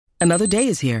Another day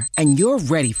is here, and you're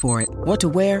ready for it. What to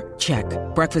wear? Check.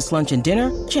 Breakfast, lunch, and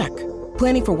dinner? Check.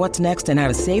 Planning for what's next and how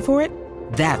to save for it?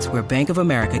 That's where Bank of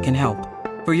America can help.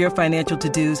 For your financial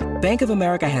to-dos, Bank of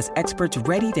America has experts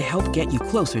ready to help get you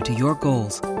closer to your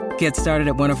goals. Get started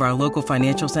at one of our local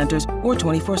financial centers or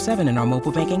 24/7 in our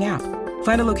mobile banking app.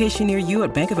 Find a location near you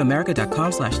at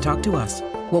bankofamerica.com/talktous.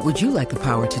 What would you like the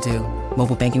power to do?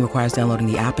 Mobile banking requires downloading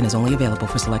the app and is only available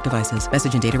for select devices.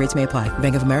 Message and data rates may apply.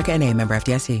 Bank of America N.A., member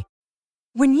FDIC.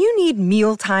 When you need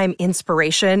mealtime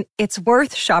inspiration, it's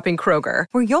worth shopping Kroger,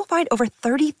 where you'll find over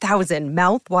 30,000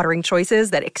 mouth-watering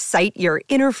choices that excite your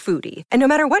inner foodie. And no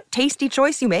matter what tasty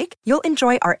choice you make, you'll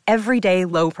enjoy our everyday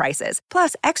low prices,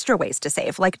 plus extra ways to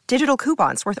save, like digital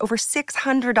coupons worth over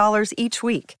 $600 each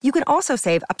week. You can also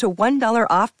save up to $1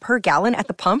 off per gallon at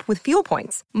the pump with fuel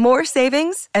points. More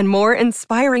savings and more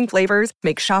inspiring flavors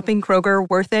make shopping Kroger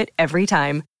worth it every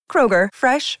time. Kroger,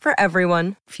 fresh for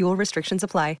everyone. Fuel restrictions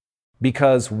apply.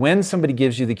 Because when somebody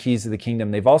gives you the keys of the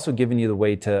kingdom, they've also given you the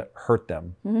way to hurt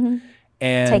them. Mm-hmm.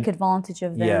 And take advantage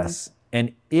of them. Yes.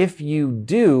 And if you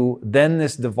do, then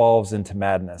this devolves into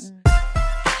madness.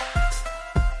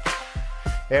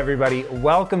 Hey everybody,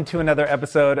 welcome to another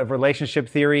episode of Relationship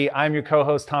Theory. I'm your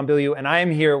co-host, Tom Bilyeu, and I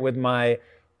am here with my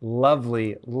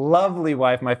lovely, lovely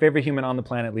wife, my favorite human on the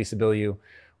planet, Lisa Bilyeu.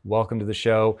 Welcome to the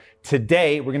show.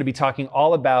 Today, we're going to be talking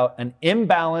all about an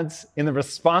imbalance in the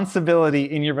responsibility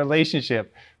in your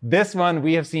relationship. This one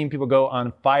we have seen people go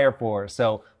on fire for.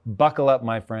 So buckle up,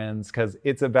 my friends, because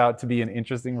it's about to be an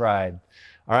interesting ride.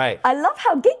 All right. I love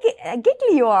how giggly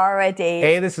you are already.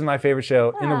 Hey, this is my favorite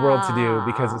show in the world to do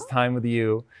because it's time with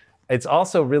you. It's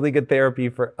also really good therapy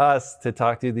for us to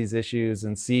talk through these issues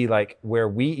and see like where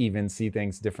we even see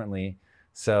things differently.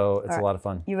 So it's a lot of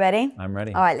fun. You ready? I'm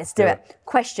ready. All right, let's do it.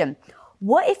 Question.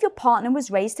 What if your partner was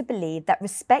raised to believe that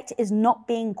respect is not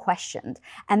being questioned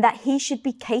and that he should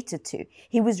be catered to?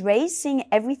 He was raised seeing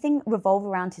everything revolve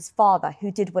around his father, who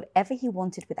did whatever he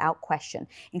wanted without question,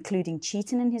 including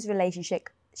cheating in his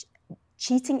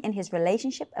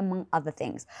relationship, among other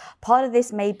things. Part of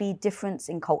this may be difference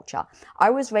in culture.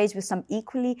 I was raised with some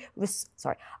equally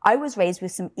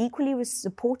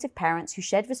supportive parents who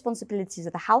shared responsibilities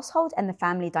of the household and the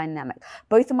family dynamic.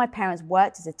 Both of my parents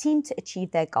worked as a team to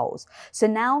achieve their goals. So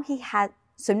now we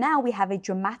have a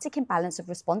dramatic imbalance of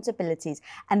responsibilities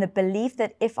and the belief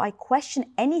that if I question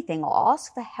anything or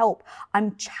ask for help,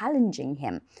 I'm challenging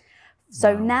him.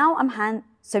 So now I'm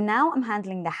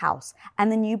handling the house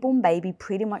and the newborn baby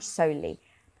pretty much solely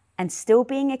and still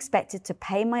being expected to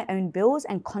pay my own bills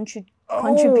and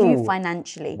contribute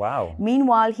financially. Wow.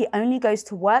 Meanwhile, he only goes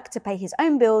to work to pay his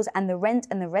own bills and the rent,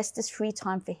 and the rest is free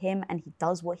time for him, and he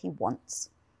does what he wants.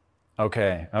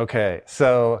 Okay.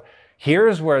 So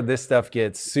here's where this stuff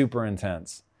gets super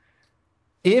intense.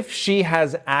 If she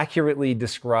has accurately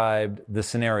described the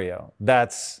scenario,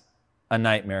 that's a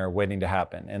nightmare waiting to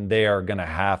happen. And they are going to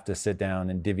have to sit down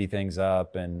and divvy things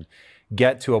up and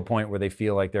get to a point where they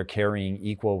feel like they're carrying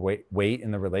equal weight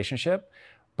in the relationship.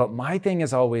 But my thing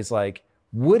is always like,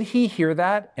 would he hear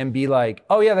that and be like,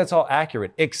 oh yeah, that's all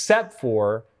accurate, except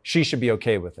for she should be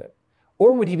okay with it?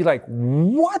 Or would he be like,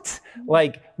 what?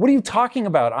 Like, what are you talking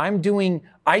about? I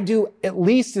do at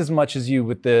least as much as you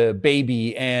with the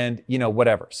baby and,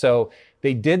 whatever. So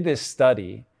they did this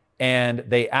study and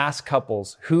they asked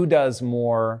couples who does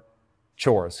more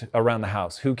chores around the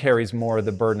house, who carries more of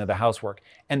the burden of the housework.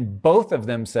 And both of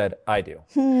them said, I do.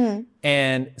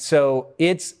 And so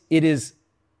it is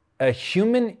a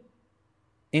human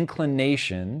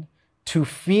inclination to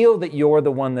feel that you're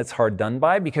the one that's hard done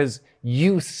by because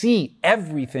you see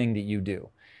everything that you do.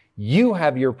 You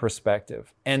have your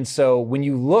perspective. And so when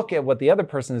you look at what the other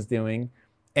person is doing,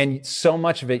 and so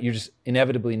much of it you're just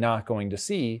inevitably not going to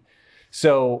see.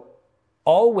 So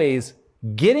always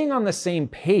getting on the same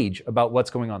page about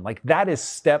what's going on. Like that is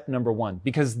step number one,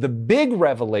 because the big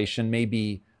revelation may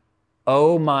be,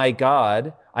 oh my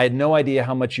God, I had no idea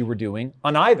how much you were doing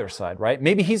on either side, right?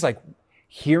 Maybe he's like,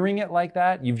 hearing it like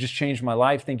that, you've just changed my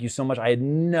life. Thank you so much. I had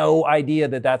no idea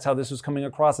that that's how this was coming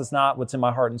across. It's not what's in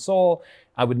my heart and soul.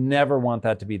 I would never want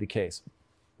that to be the case.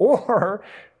 Or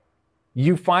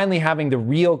you finally having the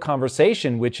real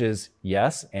conversation, which is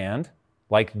yes, and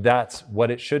like that's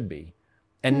what it should be.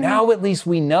 And now at least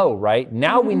we know, right?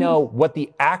 Now we know what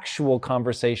the actual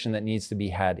conversation that needs to be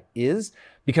had is,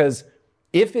 because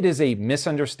if it is a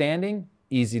misunderstanding,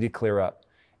 easy to clear up.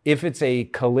 If it's a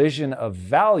collision of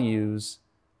values,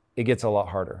 it gets a lot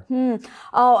harder.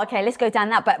 Oh, okay, let's go down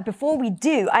that. But before we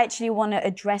do, I actually want to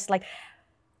address like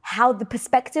how the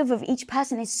perspective of each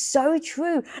person is so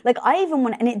true. Like I even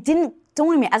want, and it didn't dawn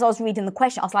on me as I was reading the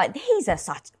question, I was like, he's such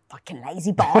a fucking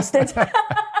lazy bastard.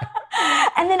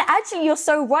 And then actually you're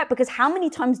so right, because how many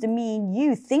times do me and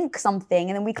you think something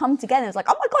and then we come together and it's like,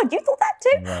 oh my God, you thought that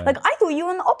too? Right. Like, I thought you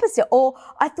were on the opposite. Or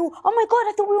I thought, oh my God,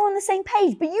 I thought we were on the same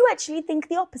page, but you actually think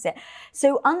the opposite.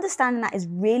 So understanding that is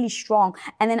really strong.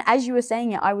 And then as you were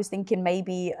saying it, I was thinking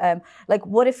maybe, like,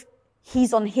 what if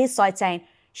he's on his side saying,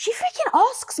 she freaking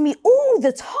asks me all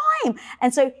the time.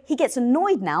 And so he gets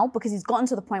annoyed now because he's gotten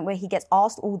to the point where he gets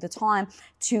asked all the time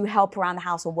to help around the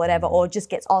house or whatever, or just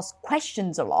gets asked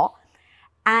questions a lot.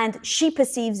 And she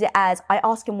perceives it as, I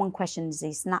ask him one question and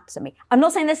he snaps at me. I'm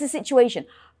not saying that's the situation,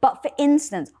 but for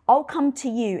instance, I'll come to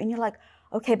you and you're like,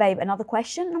 okay, babe, another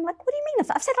question? And I'm like, what do you mean?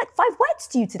 I've said like 5 words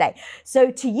to you today.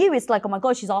 So to you, it's like, oh my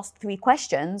God, she's asked 3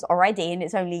 questions already. And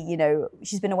it's only,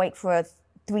 she's been awake for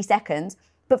 3 seconds.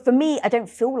 But for me, I don't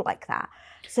feel like that.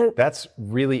 So that's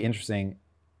really interesting.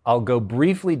 I'll go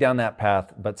briefly down that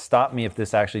path, but stop me if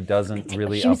this actually doesn't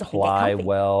really apply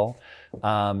well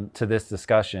to this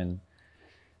discussion.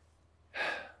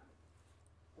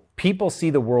 People see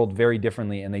the world very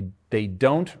differently, and they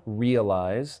don't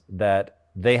realize that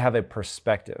they have a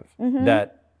perspective,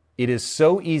 that it is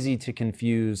so easy to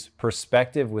confuse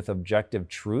perspective with objective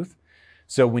truth.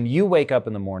 So when you wake up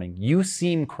in the morning, you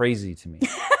seem crazy to me.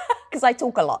 Because I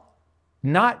talk a lot.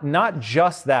 Not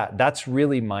just that. That's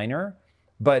really minor.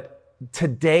 But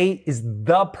today is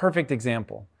the perfect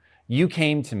example. You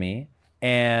came to me,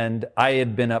 and I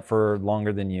had been up for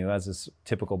longer than you, as is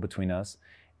typical between us.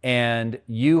 And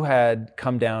you had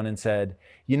come down and said,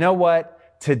 you know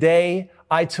what? Today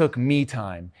I took me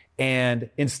time. And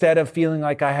instead of feeling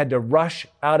like I had to rush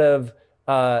out of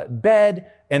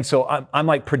bed, and so I'm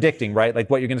like predicting, right? Like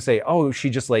what you're going to say, oh, she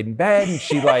just laid in bed and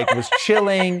she like was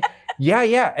chilling.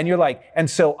 Yeah. And you're like, and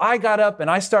so I got up and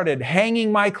I started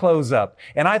hanging my clothes up.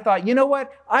 And I thought, you know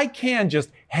what? I can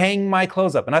just hang my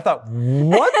clothes up. And I thought,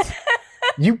 what?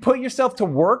 You put yourself to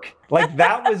work? Like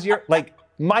that was your, like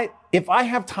if I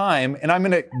have time and I'm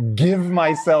going to give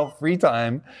myself free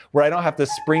time where I don't have to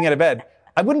spring out of bed,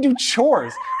 I wouldn't do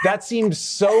chores. That seemed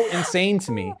so insane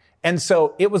to me. And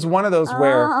so it was one of those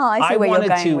where I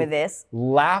wanted to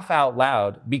laugh out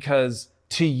loud, because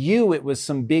to you, it was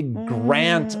some big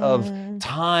grant of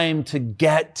time to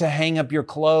get to hang up your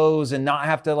clothes and not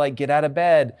have to like get out of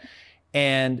bed.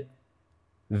 And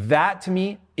that to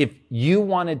me, if you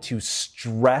wanted to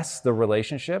stress the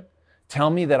relationship,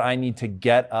 tell me that I need to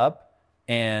get up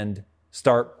and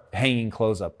start hanging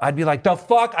clothes up. I'd be like, the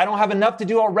fuck? I don't have enough to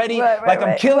do already.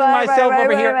 I'm killing myself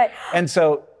over here. And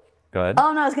so, go ahead.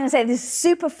 Oh no, I was going to say, this is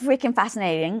super freaking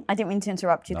fascinating. I didn't mean to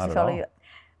interrupt you to follow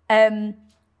you.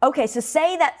 Okay, so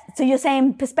so you're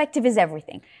saying perspective is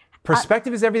everything.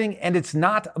 Perspective is everything, and it's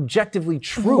not objectively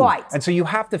true. Right. And so you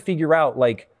have to figure out,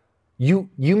 like, you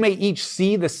may each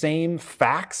see the same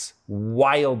facts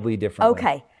wildly differently.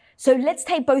 Okay, so let's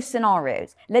take both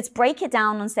scenarios. Let's break it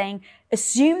down on saying,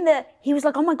 assume that he was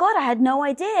like, oh my God, I had no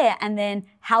idea. And then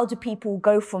how do people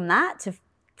go from that to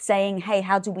saying, hey,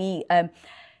 how do we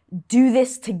do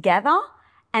this together?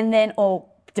 And then, or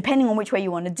depending on which way you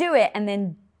want to do it, and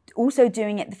then also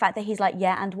doing it, the fact that he's like,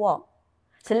 yeah, and what?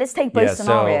 So let's take both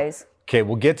scenarios. Okay,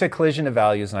 we'll get to collision of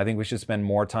values, and I think we should spend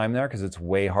more time there because it's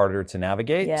way harder to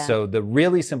navigate. Yeah. So the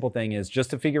really simple thing is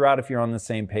just to figure out if you're on the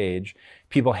same page.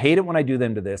 People hate it when I do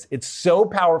them to this. It's so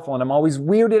powerful, and I'm always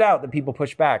weirded out that people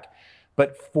push back.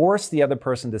 But force the other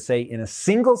person to say in a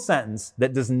single sentence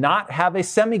that does not have a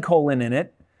semicolon in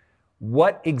it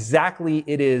what exactly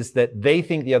it is that they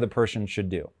think the other person should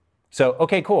do. So,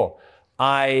 okay, cool.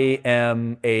 I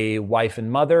am a wife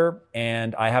and mother,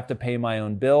 and I have to pay my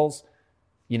own bills.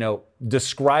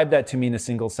 Describe that to me in a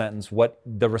single sentence, what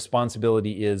the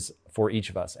responsibility is for each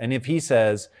of us. And if he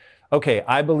says, okay,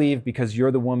 I believe because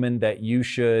you're the woman that you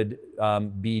should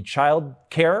be child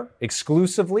care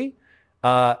exclusively.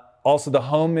 Also, the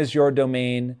home is your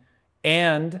domain.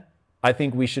 And I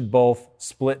think we should both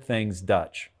split things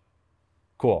Dutch.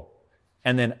 Cool.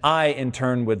 And then I, in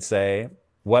turn, would say,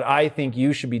 what I think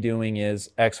you should be doing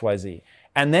is X, Y, Z.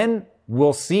 And then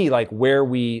we'll see like where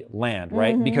we land,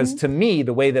 right? Mm-hmm. Because to me,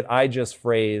 the way that I just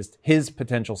phrased his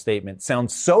potential statement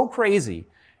sounds so crazy.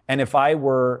 And if I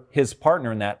were his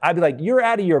partner in that, I'd be like, you're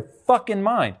out of your fucking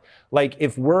mind. Like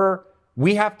if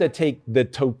we have to take the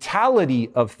totality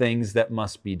of things that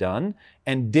must be done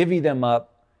and divvy them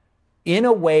up in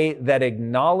a way that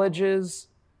acknowledges,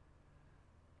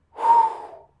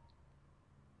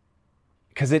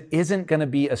 because it isn't going to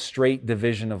be a straight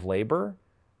division of labor.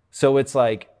 So it's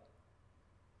like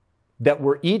that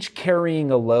we're each carrying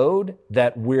a load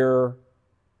that we're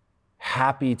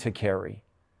happy to carry.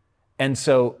 And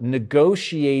so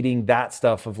negotiating that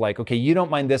stuff of like, okay, you don't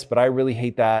mind this, but I really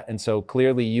hate that. And so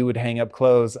clearly you would hang up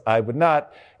clothes, I would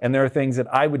not. And there are things that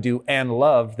I would do and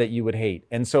love that you would hate.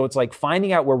 And so it's like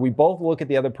finding out where we both look at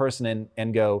the other person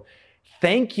and go,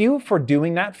 thank you for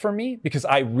doing that for me, because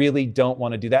I really don't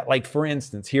want to do that. Like, for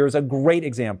instance, here's a great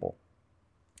example.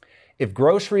 If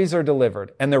groceries are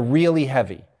delivered and they're really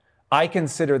heavy, I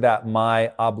consider that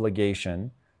my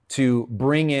obligation to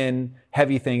bring in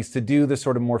heavy things, to do the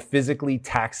sort of more physically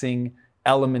taxing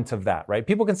element of that, right?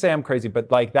 People can say I'm crazy, but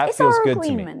like that feels good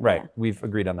to me. Right, we've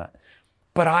agreed on that.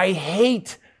 But I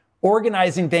hate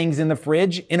organizing things in the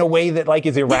fridge in a way that like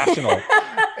is irrational.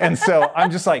 And so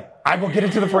I'm just like, I will get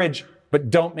into the fridge, but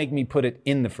don't make me put it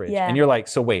in the fridge. And you're like,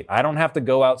 so wait, I don't have to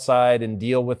go outside and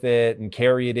deal with it and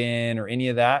carry it in or any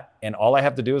of that. And all I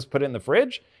have to do is put it in the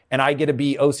fridge and I get to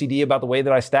be OCD about the way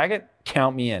that I stack it,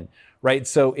 count me in, right?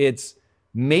 So it's,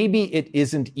 maybe it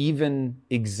isn't even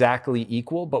exactly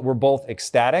equal, but we're both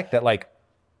ecstatic that like,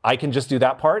 I can just do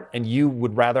that part and you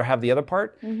would rather have the other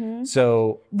part.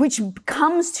 So, which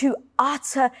comes to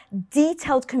utter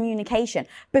detailed communication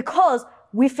because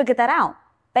we figured that out.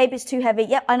 Babe, it's too heavy.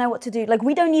 Yep, I know what to do. Like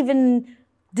we don't even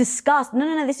discuss,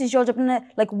 no, this is your job. No.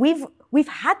 Like we've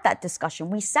had that discussion.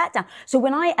 We sat down. So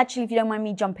when I actually, if you don't mind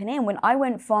me jumping in, when I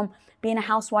went from being a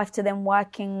housewife to then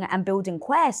working and building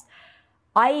Quest,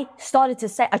 I started to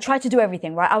say, I tried to do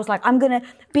everything, right? I was like, I'm going to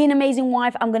be an amazing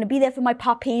wife. I'm going to be there for my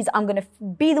puppies. I'm going to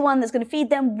be the one that's going to feed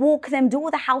them, walk them, do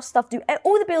all the house stuff, do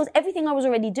all the bills, everything I was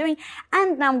already doing.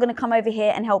 And now I'm going to come over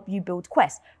here and help you build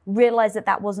Quest. Realize that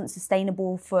that wasn't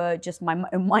sustainable for just my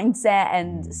own mindset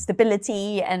and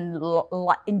stability and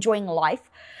enjoying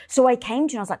life. So I came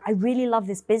to you and I was like, I really love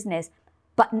this business,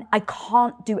 but I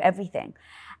can't do everything.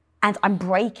 And I'm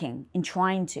breaking in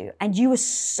trying to. And you were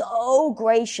so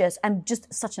gracious and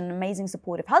just such an amazing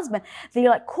supportive husband that you're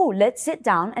like, cool, let's sit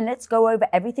down and let's go over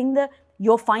everything that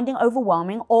you're finding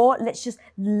overwhelming, or let's just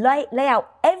lay out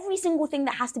every single thing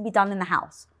that has to be done in the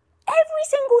house. Every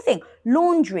single thing.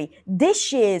 Laundry,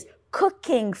 dishes,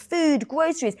 cooking, food,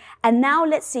 groceries. And now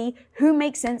let's see who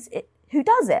makes sense, who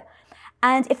does it.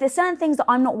 And if there's certain things that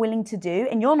I'm not willing to do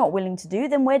and you're not willing to do,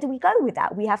 then where do we go with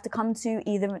that? We have to come to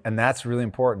either... And that's really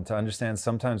important to understand.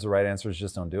 Sometimes the right answer is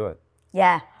just don't do it.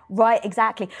 Yeah, right,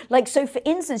 exactly. Like, so for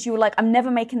instance, you were like, I'm never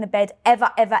making the bed,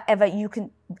 ever.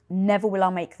 Never will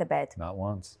I make the bed. Not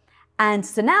once. And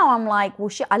so now I'm like, well,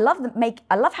 shit, I love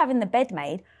having the bed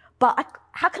made, but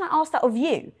how can I ask that of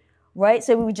you? Right?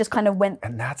 So we just kind of went...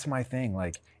 And that's my thing.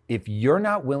 Like, if you're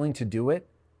not willing to do it,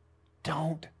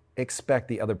 don't expect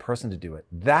the other person to do it.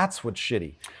 That's what's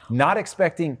shitty. Not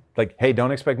expecting, like, hey,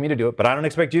 don't expect me to do it, but I don't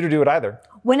expect you to do it either.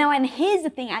 Well, now, and here's the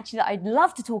thing actually that I'd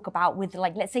love to talk about with,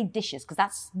 like, let's say dishes, because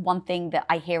that's one thing that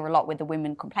I hear a lot with the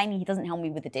women complaining, he doesn't help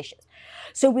me with the dishes.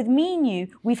 So with me and you,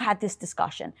 we've had this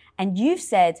discussion and you've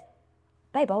said,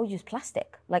 babe, I'll use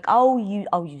plastic. Like I'll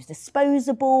use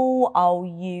disposable, I'll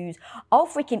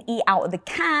freaking eat out of the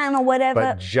can or whatever.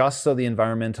 But just so the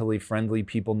environmentally friendly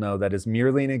people know, that is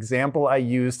merely an example I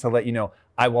use to let you know,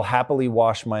 I will happily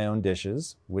wash my own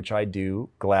dishes, which I do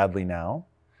gladly now.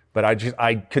 But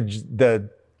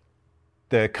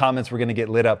the comments were going to get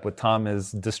lit up with Tom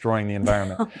is destroying the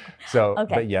environment. So,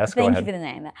 okay. But yes, go ahead. Thank you for the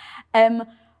name there.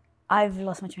 I've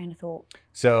lost my train of thought.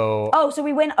 So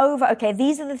we went over, okay,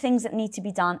 these are the things that need to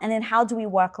be done, and then how do we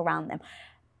work around them?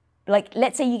 Like,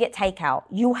 let's say you get takeout,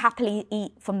 you'll happily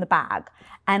eat from the bag,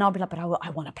 and I'll be like, but I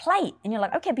want a plate. And you're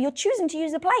like, okay, but you're choosing to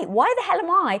use the plate. Why the hell am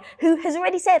I, who has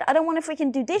already said, I don't want to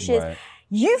freaking do dishes? Right.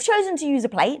 You've chosen to use a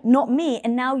plate, not me,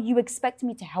 and now you expect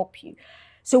me to help you.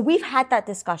 So we've had that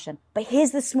discussion, but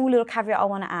here's the small little caveat I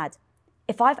want to add.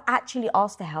 If I've actually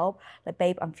asked for help, like,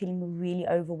 babe, I'm feeling really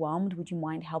overwhelmed. Would you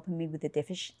mind helping me with the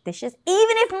dishes? Even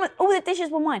if all the dishes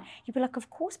were mine, you'd be like, of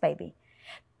course, baby.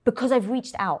 Because I've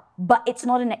reached out. But it's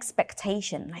not an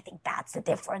expectation. And I think that's the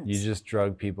difference. You just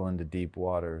drug people into deep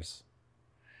waters.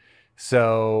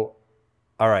 So,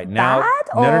 all right. Now,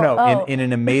 no. Oh. In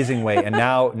an amazing way. And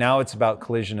now it's about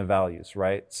collision of values,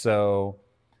 right? So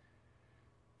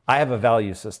I have a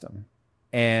value system.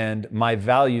 And my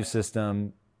value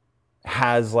system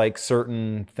has like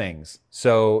certain things.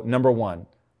 So number one,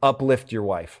 uplift your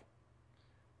wife.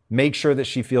 Make sure that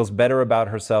she feels better about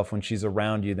herself when she's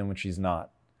around you than when she's not.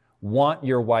 Want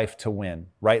your wife to win,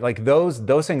 right? Like those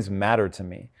things matter to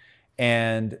me.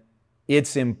 And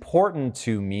it's important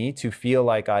to me to feel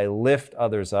like I lift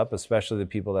others up, especially the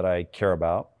people that I care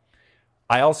about.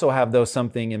 I also have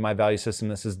something in my value system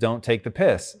that says, don't take the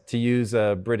piss, to use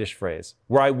a British phrase,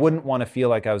 where I wouldn't want to feel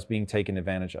like I was being taken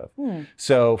advantage of.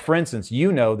 So for instance,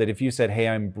 you know that if you said, hey,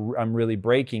 I'm really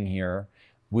breaking here,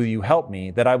 will you help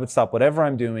me? That I would stop whatever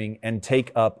I'm doing and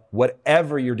take up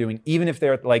whatever you're doing, even if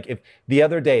they're like, if the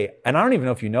other day, and I don't even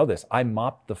know if you know this, I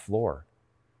mopped the floor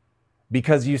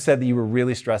because you said that you were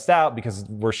really stressed out because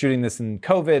we're shooting this in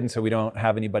COVID, and so we don't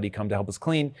have anybody come to help us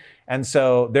clean. And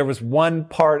so there was one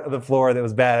part of the floor that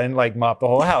was bad. I didn't like mop the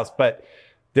whole house, but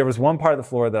there was one part of the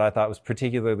floor that I thought was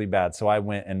particularly bad, so I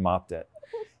went and mopped it.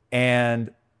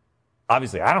 And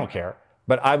obviously I don't care,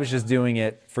 but I was just doing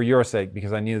it for your sake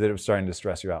because I knew that it was starting to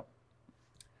stress you out.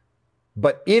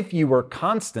 But if you were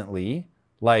constantly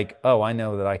like, oh, I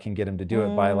know that I can get him to do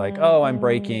it by like, oh, I'm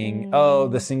breaking, oh,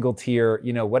 the single tear,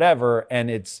 you know, whatever, and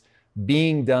it's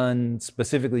being done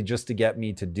specifically just to get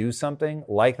me to do something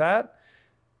like that,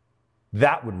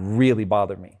 that would really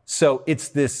bother me. So it's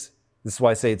this is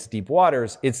why I say it's deep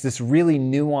waters. It's this really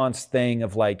nuanced thing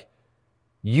of like,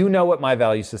 you know what my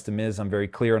value system is. I'm very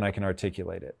clear and I can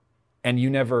articulate it. And you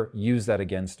never use that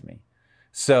against me.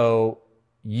 So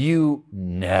you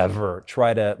never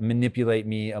try to manipulate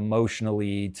me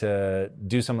emotionally to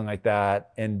do something like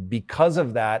that. And because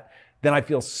of that, then I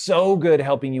feel so good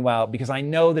helping you out because I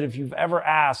know that if you've ever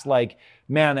asked, like,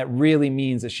 man, that really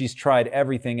means that she's tried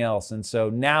everything else. And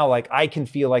so now like I can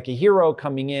feel like a hero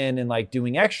coming in and like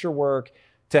doing extra work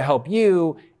to help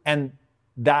you. And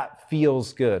that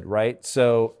feels good, right?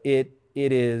 So it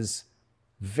is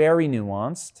very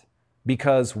nuanced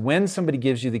because when somebody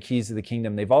gives you the keys to the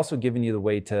kingdom, they've also given you the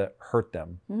way to hurt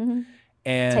them. Mm-hmm.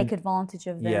 And take advantage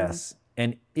of them. Yes.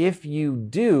 And if you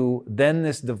do, then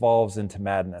this devolves into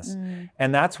madness.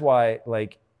 And that's why,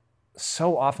 like,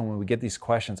 so often when we get these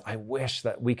questions, I wish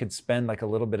that we could spend like a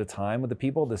little bit of time with the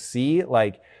people to see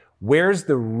like, where's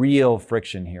the real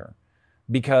friction here?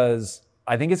 Because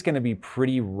I think it's going to be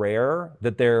pretty rare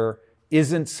that there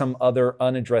isn't some other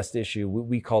unaddressed issue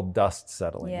we call dust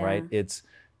settling, right? It's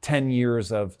 10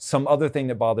 years of some other thing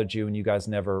that bothered you and you guys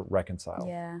never reconciled.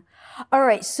 Yeah. All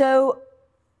right. So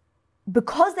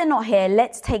because they're not here,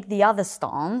 let's take the other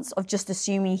stance of just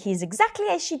assuming he's exactly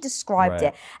as she described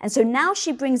it. And so now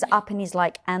she brings it up and he's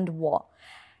like, and what?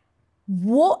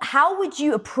 How would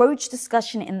you approach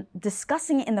discussing it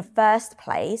in the first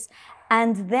place?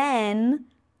 And then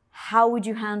how would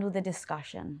you handle the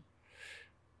discussion?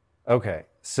 Okay,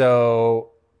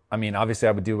 so, I mean, obviously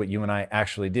I would do what you and I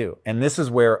actually do. And this is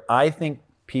where I think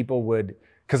people would,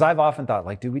 because I've often thought,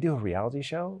 like, do we do a reality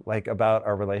show, like, about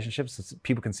our relationships so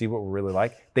people can see what we're really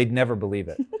like? They'd never believe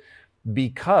it.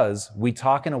 Because we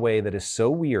talk in a way that is so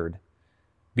weird,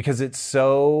 because it's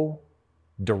so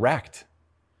direct.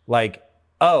 Like,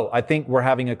 oh, I think we're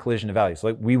having a collision of values.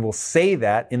 Like, we will say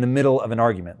that in the middle of an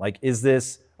argument. Like,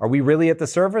 are we really at the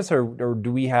surface or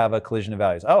do we have a collision of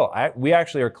values? Oh, we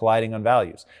actually are colliding on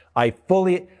values.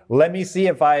 Let me see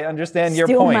if I understand your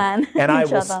point. And I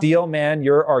will steel man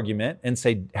your argument and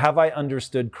say, have I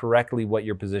understood correctly what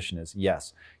your position is?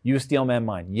 Yes. You steel man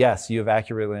mine. Yes, you have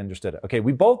accurately understood it. Okay,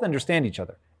 we both understand each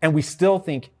other and we still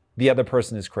think the other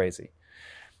person is crazy.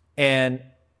 And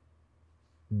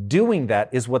doing that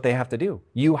is what they have to do.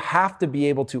 You have to be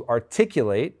able to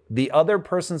articulate the other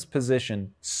person's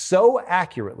position so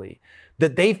accurately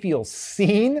that they feel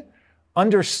seen,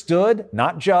 understood,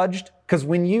 not judged. Because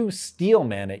when you steel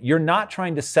man it, you're not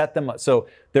trying to set them up. So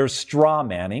there's straw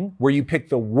manning, where you pick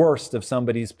the worst of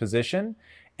somebody's position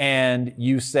and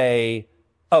you say,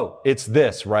 oh, it's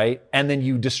this, right? And then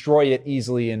you destroy it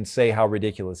easily and say how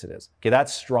ridiculous it is. Okay,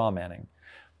 that's straw manning.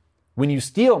 When you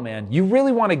steel man, you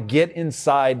really want to get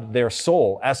inside their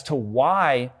soul as to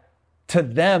why, to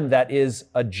them, that is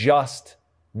a just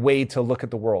way to look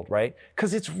at the world, right?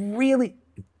 Because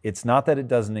it's not that it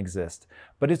doesn't exist,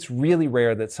 but it's really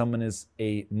rare that someone is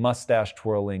a mustache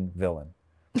twirling villain.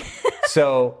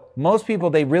 So most people,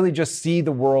 they really just see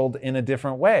the world in a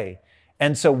different way.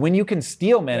 And so when you can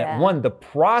steel man it, the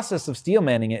process of steel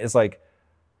manning it is like,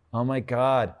 oh my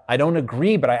God, I don't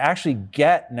agree, but I actually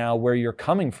get now where you're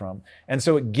coming from. And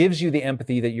so it gives you the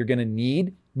empathy that you're going to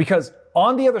need, because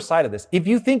on the other side of this, if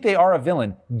you think they are a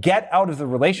villain, get out of the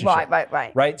relationship.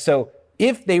 Right? So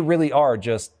if they really are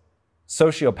just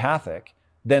sociopathic,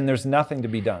 then there's nothing to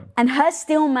be done. And her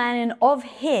steel manning of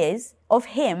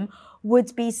him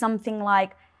would be something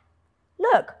like,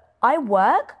 look, I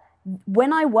work.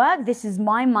 When I work, this is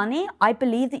my money. I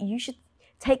believe that you should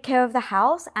take care of the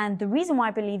house. And the reason why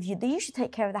I believe that you should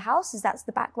take care of the house is that's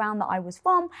the background that I was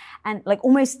from. And like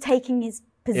almost taking his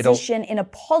position in a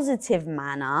positive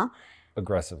manner.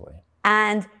 Aggressively.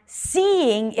 And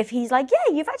seeing if he's like,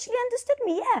 yeah, you've actually understood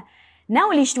me, yeah. Now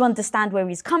at least you understand where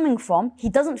he's coming from. He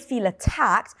doesn't feel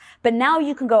attacked. But now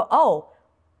you can go, oh,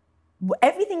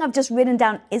 everything I've just written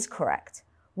down is correct.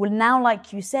 Well, now,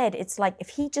 like you said, it's like if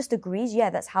he just agrees,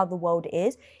 yeah, that's how the world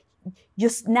is.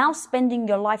 you're now spending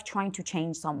your life trying to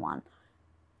change someone.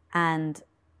 And,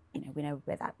 we know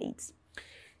where that leads.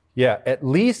 Yeah, at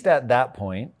least at that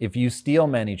point, if you steel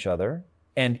man each other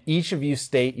and each of you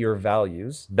state your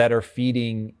values that are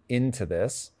feeding into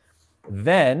this,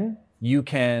 then you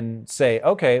can say,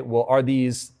 okay, well, are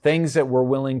these things that we're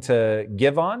willing to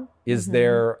give on? Is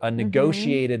there a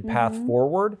negotiated path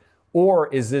forward?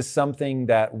 Or is this something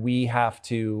that we have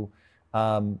to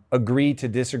agree to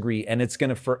disagree, and it's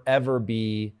going to forever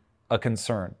be a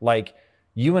concern? Like,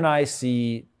 you and I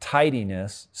see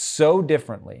tidiness so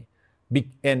differently.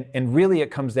 And really it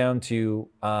comes down to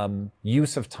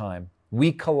use of time.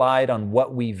 We collide on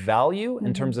what we value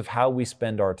in terms of how we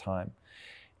spend our time.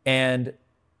 And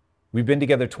we've been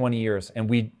together 20 years,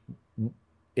 and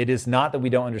it is not that we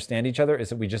don't understand each other, it's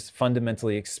that we just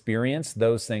fundamentally experience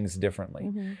those things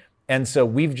differently. And so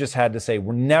we've just had to say,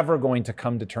 we're never going to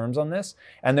come to terms on this.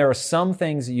 And there are some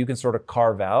things that you can sort of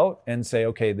carve out and say,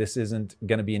 okay, this isn't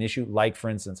going to be an issue. Like, for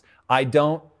instance, I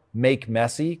don't make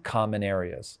messy common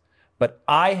areas, but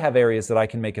I have areas that I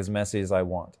can make as messy as I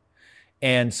want.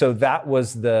 And so that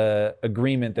was the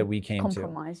agreement that we came to.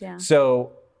 Compromise, yeah.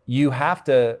 So you have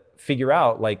to figure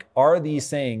out, like, are these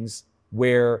things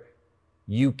where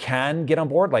you can get on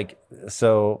board? Like,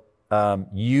 so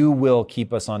you will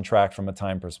keep us on track from a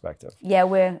time perspective. Yeah,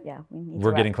 we're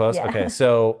getting close? Yeah. Okay,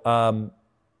 so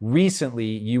recently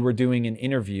you were doing an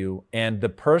interview, and the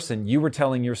person, you were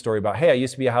telling your story about, hey, I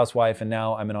used to be a housewife and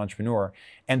now I'm an entrepreneur.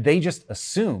 And they just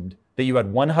assumed that you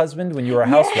had one husband when you were a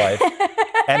housewife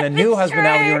and a new husband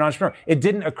now when you're an entrepreneur. It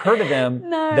didn't occur to them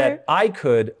that I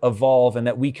could evolve and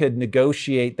that we could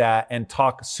negotiate that and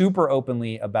talk super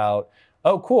openly about,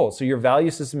 oh, cool, so your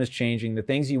value system is changing, the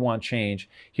things you want change.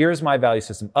 Here's my value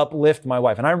system, uplift my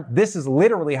wife. And this is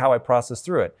literally how I process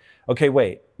through it. Okay,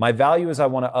 wait, my value is I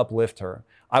want to uplift her.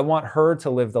 I want her to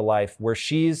live the life where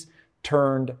she's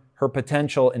turned her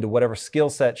potential into whatever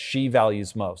skill set she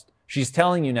values most. She's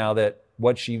telling you now that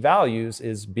what she values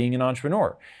is being an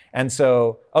entrepreneur. And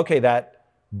so, okay, that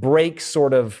breaks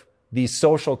sort of these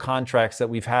social contracts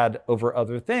that we've had over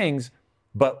other things.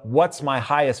 But what's my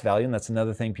highest value? And that's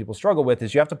another thing people struggle with,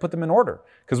 is you have to put them in order.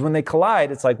 Because when they collide,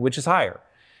 it's like, which is higher?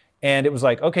 And it was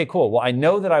like, okay, cool. Well, I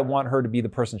know that I want her to be the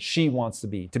person she wants to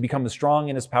be, to become as strong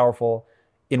and as powerful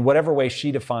in whatever way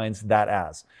she defines that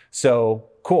as. So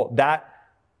cool.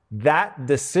 That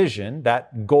decision,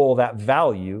 that goal, that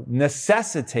value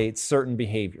necessitates certain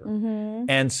behavior.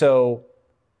 And so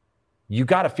you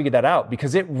got to figure that out,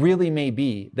 because it really may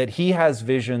be that he has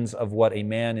visions of what a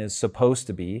man is supposed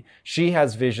to be. She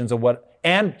has visions of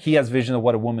and he has visions of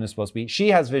what a woman is supposed to be. She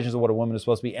has visions of what a woman is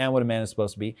supposed to be and what a man is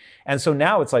supposed to be. And so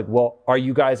now it's like, well, are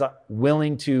you guys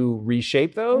willing to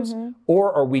reshape those?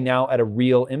 Or are we now at a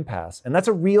real impasse? And that's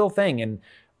a real thing. And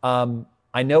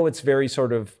I know it's very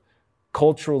sort of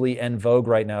culturally en vogue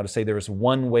right now to say there's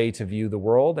one way to view the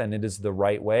world and it is the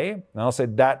right way. And I'll say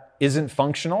that isn't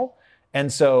functional.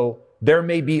 And so there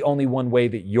may be only one way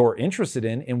that you're interested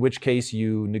in which case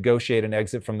you negotiate an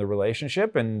exit from the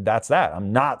relationship, and that's that.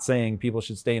 I'm not saying people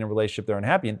should stay in a relationship they're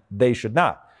unhappy in. They should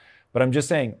not. But I'm just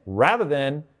saying, rather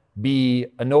than be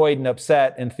annoyed and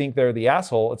upset and think they're the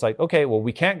asshole, it's like, okay, well,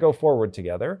 we can't go forward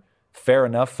together. Fair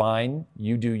enough, fine,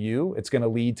 you do you. It's going to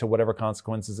lead to whatever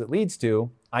consequences it leads to.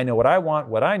 I know what I want,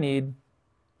 what I need,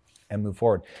 and move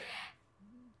forward.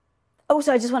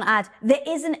 Also, I just want to add, there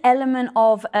is an element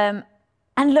of,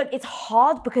 and look, it's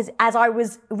hard because as I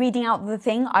was reading out the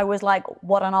thing, I was like,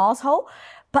 what an asshole.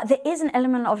 But there is an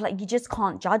element of like, you just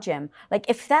can't judge him. Like,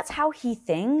 if that's how he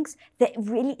thinks, there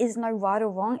really is no right or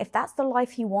wrong. If that's the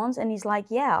life he wants and he's like,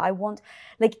 yeah, I want,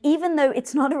 like, even though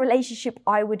it's not a relationship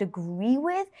I would agree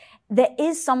with, there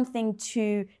is something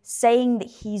to saying that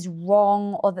he's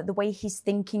wrong or that the way he's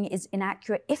thinking is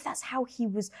inaccurate. If that's how he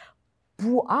was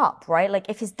brought up, right? Like,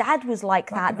 if his dad was like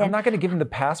that, then... I'm not going to give him the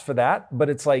pass for that, but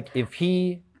it's like, if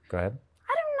he... Go ahead.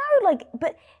 I don't know, like,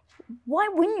 but... Why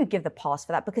wouldn't you give the pass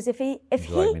for that? Because if he... Would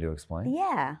you like me to explain?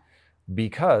 Yeah.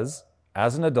 Because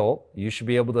as an adult, you should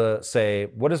be able to say,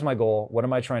 what is my goal? What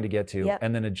am I trying to get to? Yep.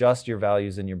 And then adjust your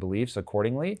values and your beliefs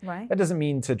accordingly. Right. That doesn't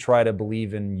mean to try to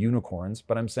believe in unicorns,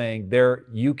 but I'm saying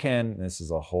you can, this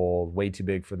is a whole way too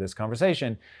big for this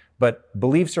conversation, but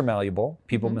beliefs are malleable.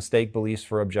 People mistake beliefs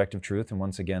for objective truth. And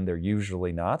once again, they're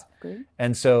usually not. Good.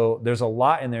 And so there's a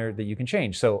lot in there that you can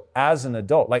change. So as an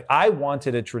adult, like, I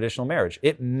wanted a traditional marriage.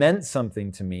 It meant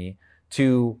something to me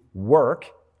to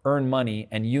work, earn money,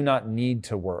 and you not need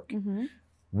to work.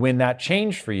 When that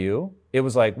changed for you, it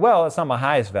was like, well, it's not my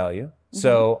highest value.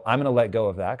 So I'm going to let go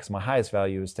of that, because my highest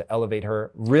value is to elevate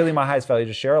her. Really, my highest value is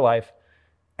to share a life,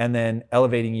 and then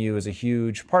elevating you is a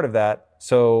huge part of that.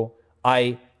 So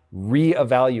I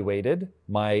reevaluated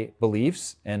my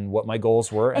beliefs and what my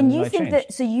goals were, and you I think changed.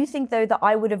 that? So you think though that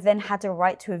I would have then had a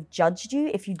right to have judged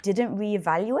you if you didn't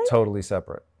reevaluate? Totally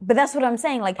separate. But that's what I'm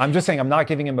saying. Like, I'm just saying I'm not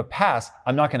giving him a pass.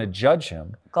 I'm not going to judge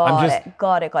him.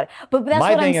 got it. But that's my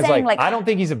what I'm thing saying. is I don't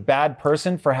think he's a bad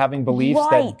person for having beliefs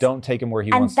that don't take him where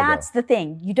he wants to go. And that's the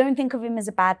thing. You don't think of him as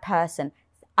a bad person.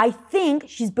 I think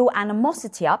she's built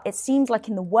animosity up. It seems like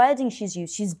in the wording she's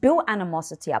used, she's built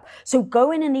animosity up. So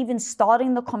going and even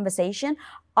starting the conversation,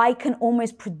 I can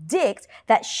almost predict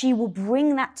that she will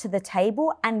bring that to the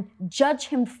table and judge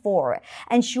him for it.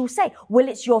 And she'll say, well,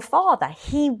 it's your father.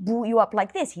 He brought you up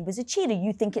like this. He was a cheater.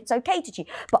 You think it's okay to cheat.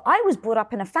 But I was brought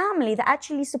up in a family that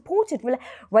actually supported,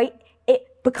 right? It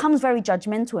becomes very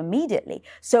judgmental immediately.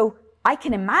 So I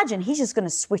can imagine he's just going to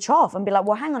switch off and be like,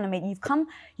 well, hang on a minute.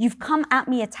 You've come at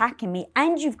me attacking me,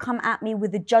 and you've come at me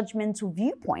with a judgmental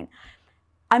viewpoint.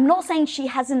 I'm not saying she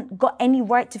hasn't got any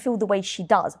right to feel the way she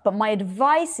does, but my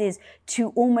advice is to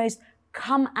almost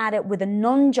come at it with a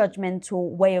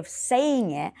non-judgmental way of saying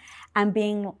it and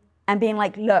being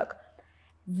like, look,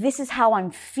 this is how I'm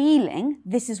feeling.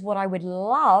 This is what I would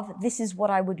love. This is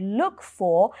what I would look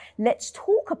for. Let's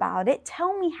talk about it.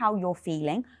 Tell me how you're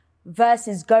feeling.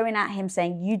 Versus going at him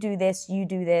saying, you do this,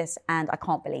 and I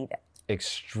can't believe it.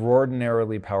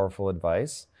 Extraordinarily powerful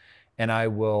advice. And I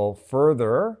will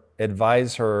further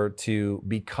advise her to,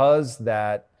 because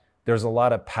that there's a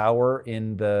lot of power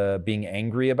in the being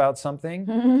angry about something,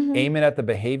 aim it at the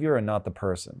behavior and not the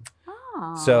person.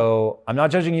 So I'm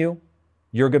not judging you.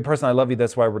 You're a good person. I love you.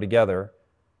 That's why we're together.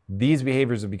 These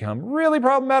behaviors have become really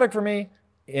problematic for me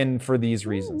for these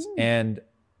reasons. And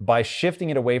by shifting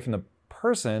it away from the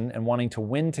person and wanting to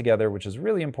win together, which is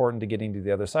really important to getting to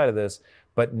the other side of this,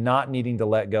 but not needing to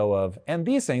let go of, and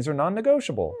these things are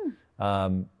non-negotiable,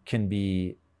 can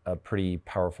be a pretty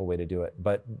powerful way to do it.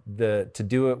 But to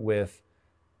do it with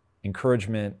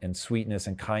encouragement and sweetness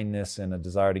and kindness and a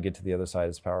desire to get to the other side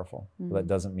is powerful. But that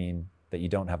doesn't mean that you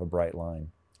don't have a bright line.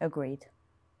 Agreed.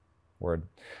 Word.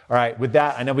 All right, with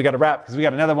that, I know we got to wrap because we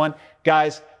got another one.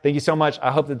 Guys, thank you so much.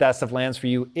 I hope that stuff lands for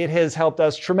you. It has helped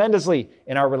us tremendously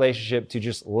in our relationship to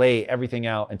just lay everything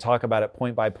out and talk about it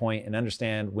point by point and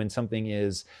understand when something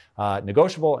is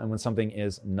negotiable and when something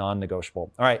is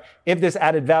non-negotiable. All right, if this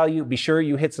added value, be sure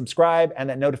you hit subscribe and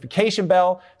that notification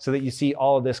bell so that you see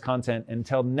all of this content.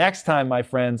 Until next time, my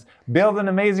friends, build an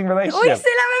amazing relationship. We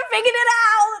still haven't figured it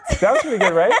out. That was pretty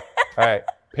good, right? All right,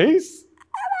 peace.